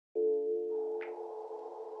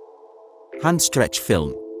Hand stretch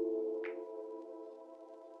film.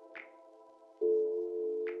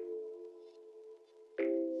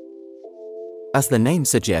 As the name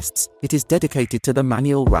suggests, it is dedicated to the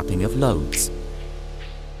manual wrapping of loads.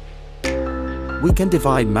 We can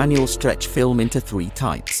divide manual stretch film into 3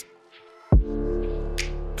 types: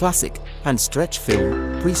 classic, hand stretch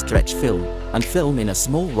film, pre-stretch film, and film in a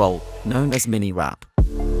small roll, known as mini wrap.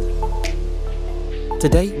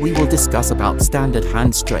 Today we will discuss about standard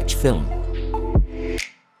hand stretch film.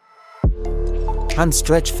 Hand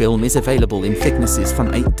stretch film is available in thicknesses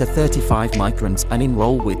from 8 to 35 microns and in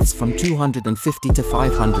roll widths from 250 to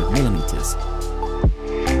 500 millimeters.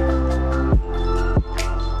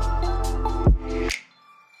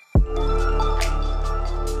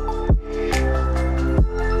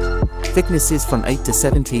 Thicknesses from 8 to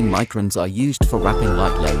 17 microns are used for wrapping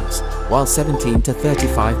light loads, while 17 to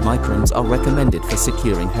 35 microns are recommended for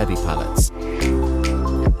securing heavy pallets.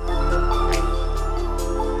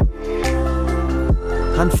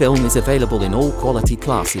 Hand film is available in all quality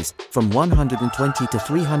classes, from 120 to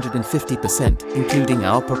 350%, including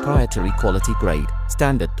our proprietary quality grade,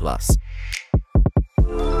 Efekt Plus.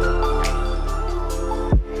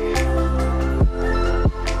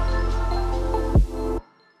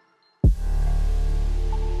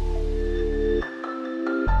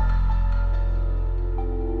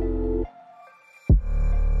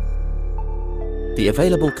 The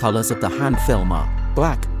available colors of the hand film are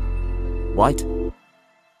black, white,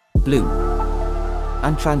 blue,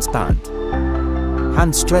 and transparent.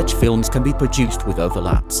 Hand stretch films can be produced with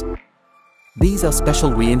overlaps. These are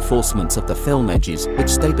special reinforcements of the film edges which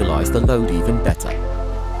stabilize the load even better.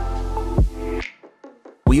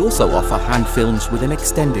 We also offer hand films with an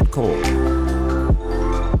extended cord.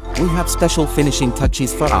 We have special finishing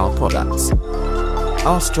touches for our products.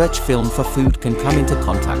 Our stretch film for food can come into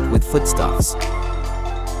contact with foodstuffs.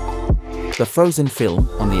 The frozen film,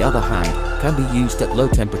 on the other hand, can be used at low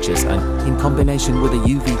temperatures and, in combination with a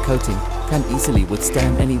UV coating, can easily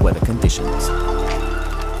withstand any weather conditions.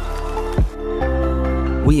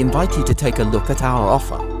 We invite you to take a look at our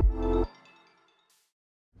offer.